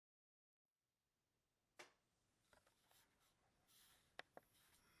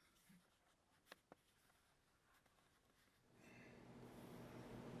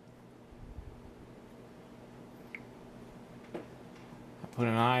put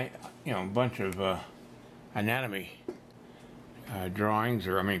an eye, a bunch of anatomy drawings,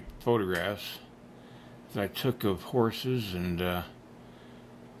 or I mean photographs that I took of horses and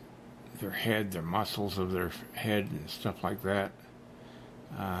their head, their muscles of their head and stuff like that.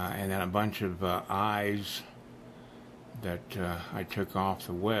 And then a bunch of eyes that I took off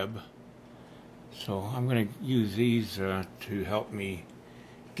the web. So I'm going to use these to help me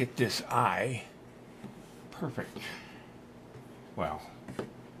get this eye perfect. Well,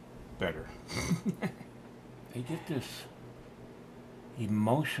 better. They get this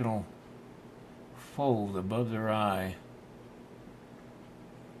emotional fold above their eye,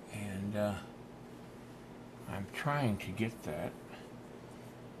 and I'm trying to get that.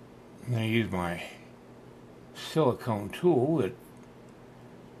 I'm going to use my silicone tool that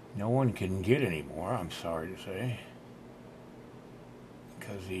no one can get anymore, I'm sorry to say,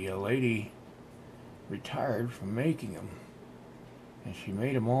 because the lady retired from making them, and she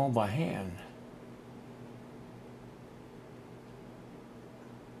made them all by hand.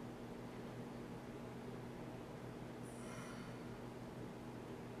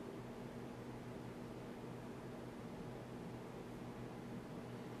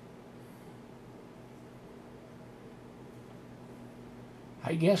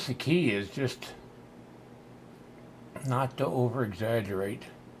 I guess the key is just not to over-exaggerate.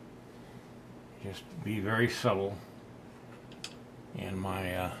 Just be very subtle in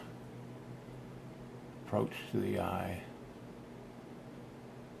my approach to the eye.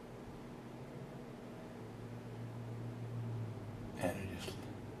 And just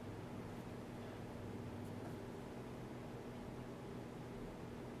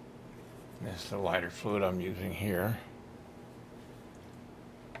this is the lighter fluid I'm using here.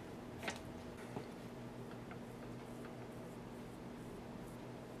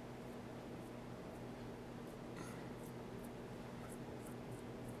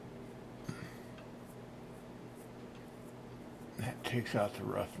 That takes out the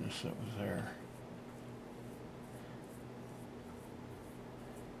roughness that was there.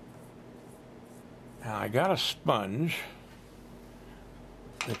 Now I got a sponge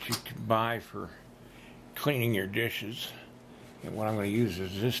that you can buy for cleaning your dishes, and what I'm going to use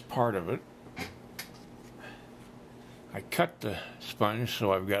is this part of it. I cut the sponge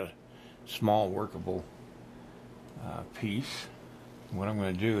so I've got a small workable piece. What I'm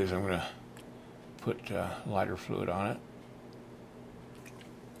going to do is I'm going to put lighter fluid on it.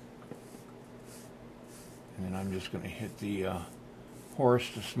 And then I'm just going to hit the horse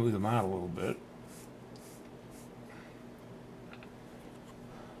to smooth them out a little bit.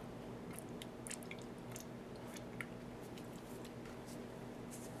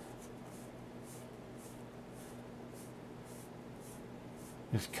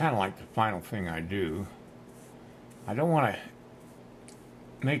 It's kind of like the final thing I do. I don't want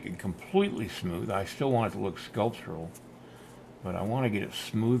to make it completely smooth. I still want it to look sculptural, but I want to get it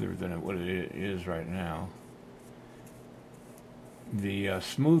smoother than what it is right now. The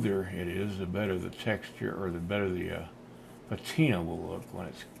smoother it is, the better the texture, or the better the patina will look when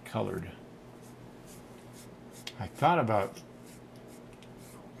it's colored. I thought about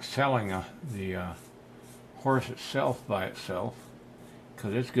selling the horse itself by itself,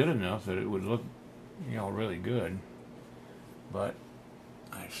 because it's good enough that it would look, really good. But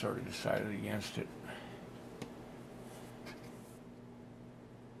I sort of decided against it.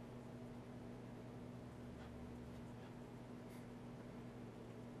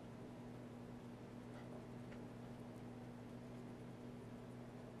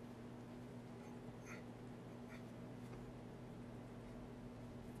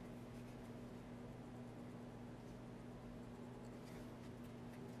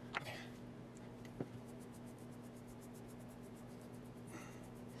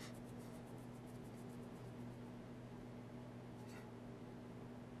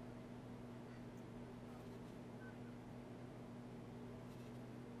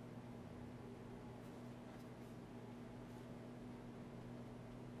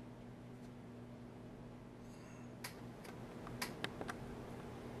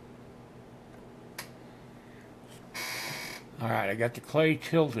 Alright, I got the clay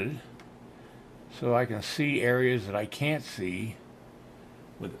tilted so I can see areas that I can't see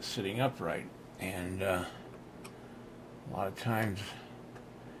with it sitting upright. And a lot of times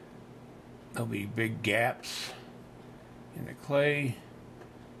there'll be big gaps in the clay,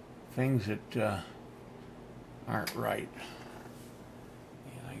 things that aren't right.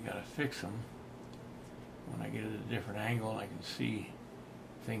 And I gotta fix them when I get at a different angle and I can see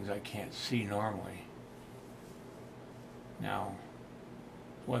things I can't see normally. Now,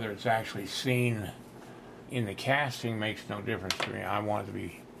 whether it's actually seen in the casting makes no difference to me. I want it to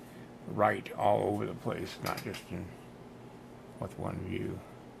be right all over the place, not just in with one view.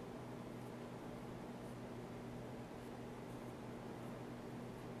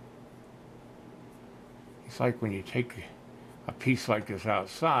 It's like when you take a piece like this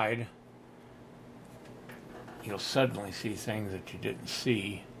outside, you'll suddenly see things that you didn't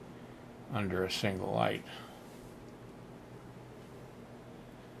see under a single light.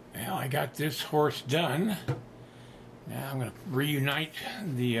 Well, I got this horse done. Now I'm going to reunite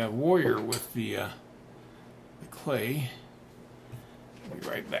the warrior with the clay. I'll be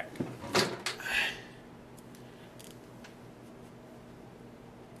right back.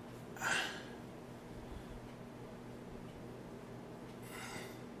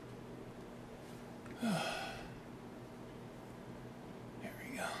 There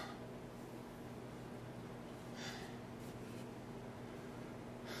we go.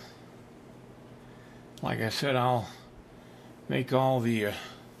 Like I said, I'll make all the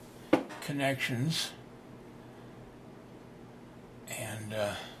connections, and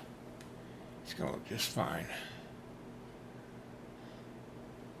it's going to look just fine.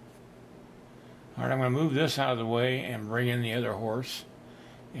 Alright, I'm going to move this out of the way and bring in the other horse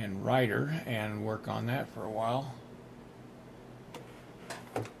and rider and work on that for a while.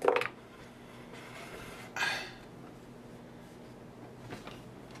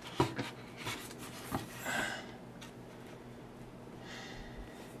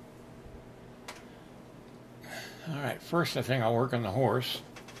 Alright, first I think I'll work on the horse,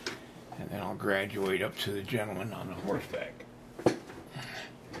 and then I'll graduate up to the gentleman on the horseback.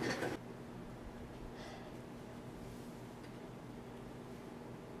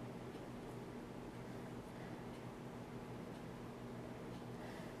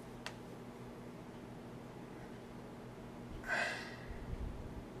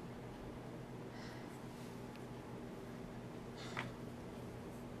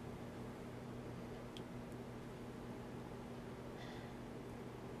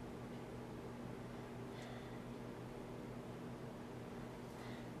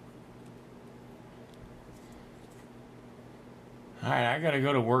 Alright, I gotta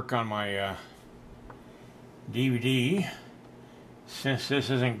go to work on my DVD. Since this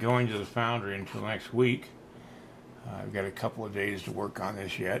isn't going to the foundry until next week, I've got a couple of days to work on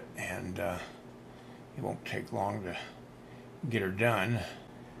this yet, and it won't take long to get her done.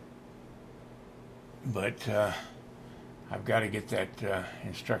 But I've got to get that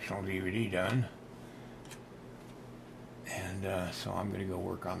instructional DVD done, and so I'm going to go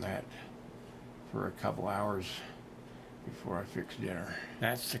work on that for a couple hours before I fix dinner.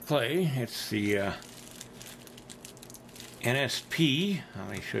 That's the clay. It's the NSP. Let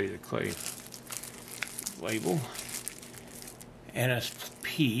me show you the clay label.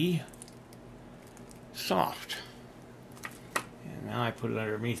 NSP soft. And now I put it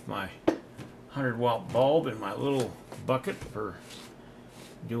underneath my 100-watt bulb in my little bucket for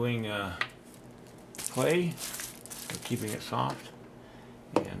doing clay, for keeping it soft.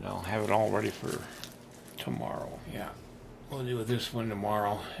 And I'll have it all ready for tomorrow. Yeah, we'll do this one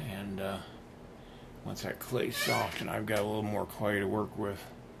tomorrow, and once that clay's soft and I've got a little more clay to work with.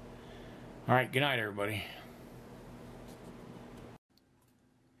 Alright, good night everybody.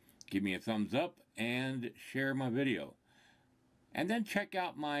 Give me a thumbs up and share my video. And then check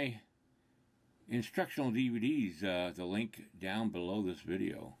out my instructional DVDs, the link down below this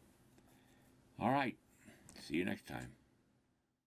video. Alright, see you next time.